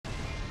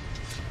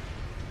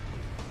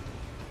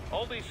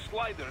All these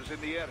sliders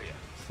in the area.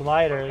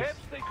 Sliders. Perhaps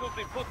they could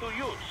be put to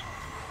use.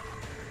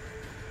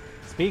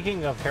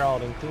 Speaking of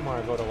Harold and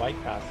Kumar go to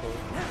White Castle.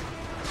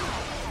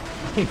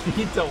 You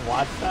need to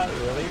watch that,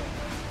 really?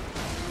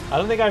 I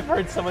don't think I've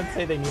heard someone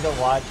say they need to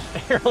watch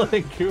Harold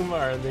and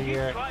Kumar in the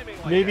year,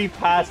 maybe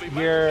past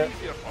year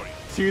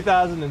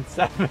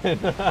 2007.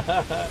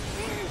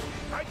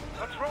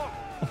 What's wrong?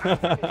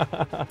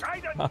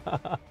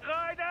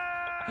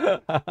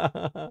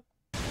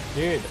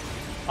 Dude,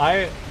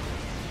 I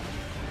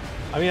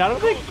mean, I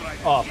don't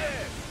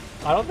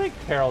think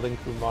Harold and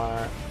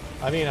Kumar,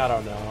 I mean, I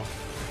don't know.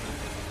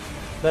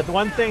 That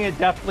one thing it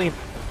definitely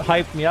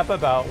hyped me up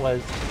about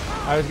was,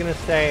 I was gonna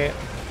say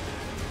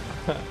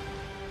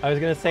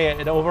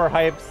it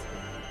overhypes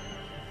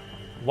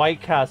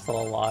White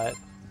Castle a lot.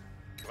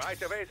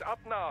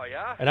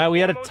 And we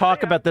had to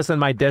talk about this in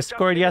my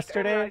Discord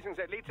yesterday.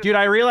 Dude,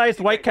 I realized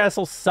White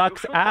Castle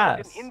sucks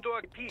ass.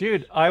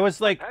 Dude, I was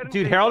like,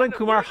 dude, Harold and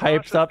Kumar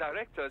hypes up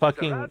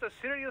fucking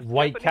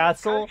White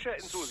Castle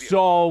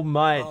so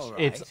much.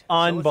 It's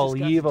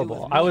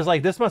unbelievable. I was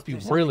like, this must be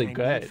really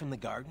good.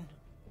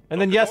 And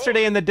then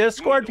yesterday in the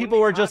Discord, people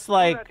were just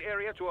like,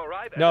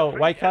 no,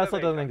 White Castle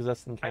doesn't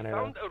exist in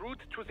Canada.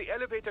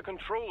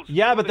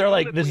 Yeah, but they're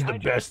like, this is the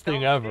best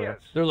thing ever.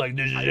 They're like,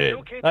 this is it.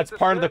 That's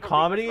part of the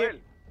comedy?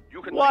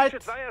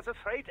 What?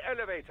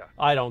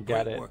 I don't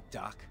get it.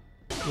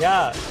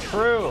 Yeah,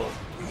 true.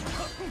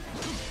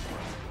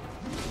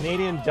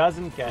 Canadian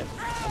doesn't get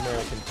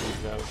American food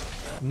though.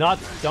 Not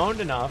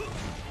stoned enough.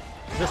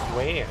 Just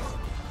wait.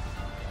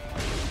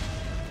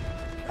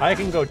 I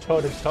can go toe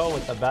to toe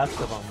with the best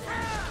of them.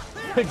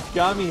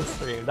 Gummy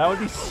stream. That would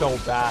be so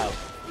bad.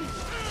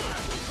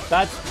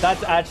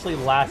 That's actually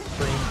last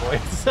stream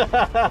voice.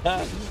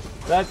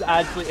 That's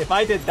actually, if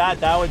I did that,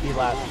 that would be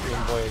last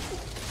stream voice.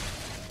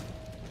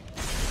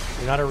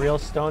 You're not a real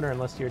stoner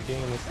unless you're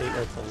doing in a state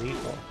where it's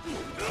illegal.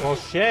 Well,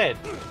 shit.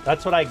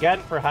 That's what I get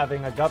for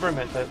having a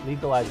government that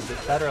legalizes it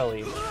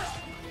federally.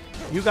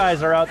 You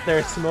guys are out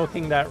there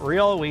smoking that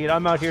real weed.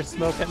 I'm out here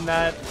smoking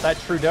that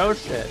Trudeau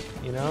shit,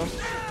 you know?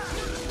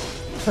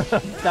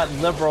 That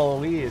liberal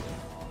weed.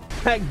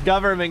 That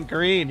government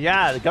green.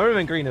 Yeah, the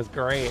government green is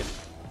great.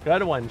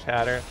 Good one,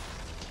 chatter.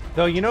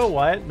 Though, you know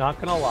what?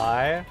 Not gonna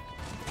lie.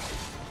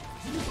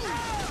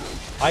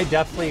 I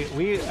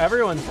definitely...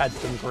 Everyone's had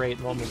some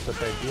great moments with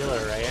their dealer,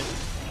 right?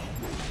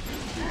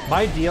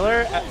 My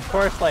dealer, of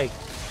course, like,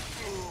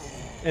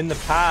 in the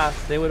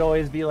past, they would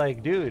always be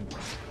like, dude,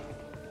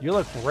 you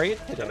look great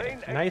today.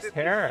 Nice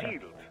hair.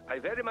 I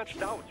very much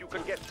doubt you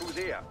can get through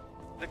there.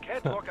 The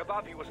catwalk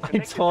above you was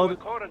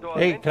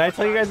Hey, can I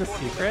tell you guys a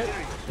secret?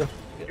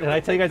 Can I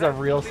tell you guys a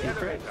real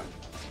secret?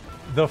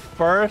 The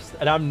first,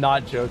 and I'm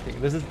not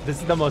joking, this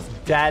is the most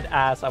dead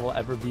ass I will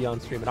ever be on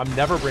stream, and I'm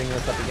never bringing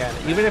this up again.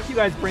 Even if you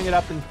guys bring it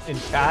up in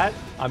chat,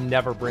 I'm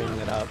never bringing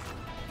it up.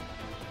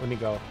 Let me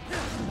go.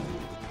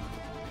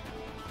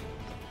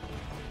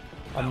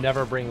 I'm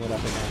never bringing it up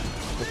again.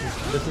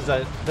 This is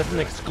an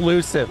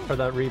exclusive for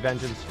the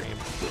Revengeance stream.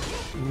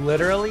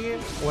 Literally,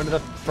 one of the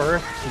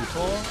first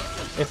people,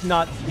 if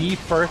not the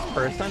first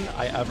person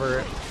I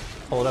ever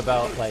told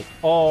about, like,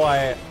 oh,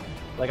 I'm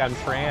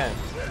trans,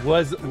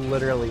 was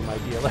literally my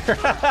dealer.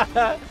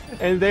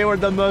 And they were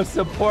the most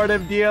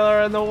supportive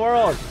dealer in the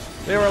world.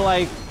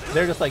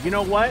 They're just like, you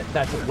know what?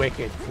 That's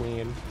wicked,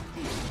 queen.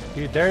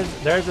 Dude,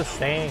 there's a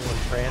saying in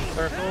trans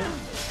circles,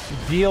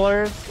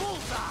 dealers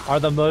are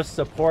the most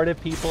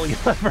supportive people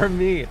you'll ever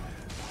meet.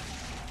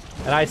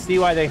 And I see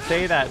why they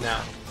say that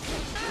now.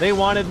 They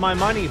wanted my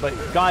money, but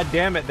god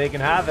damn it, they can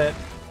have it.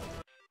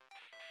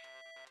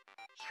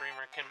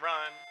 Streamer can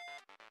run.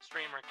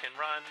 Streamer can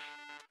run.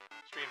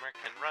 Streamer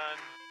can run.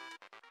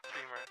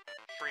 Streamer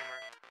can run.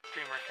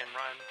 Streamer can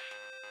run.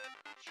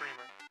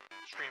 Streamer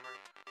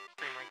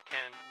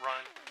can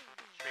run.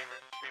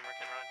 Streamer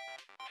can run.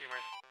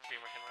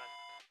 Streamer can run.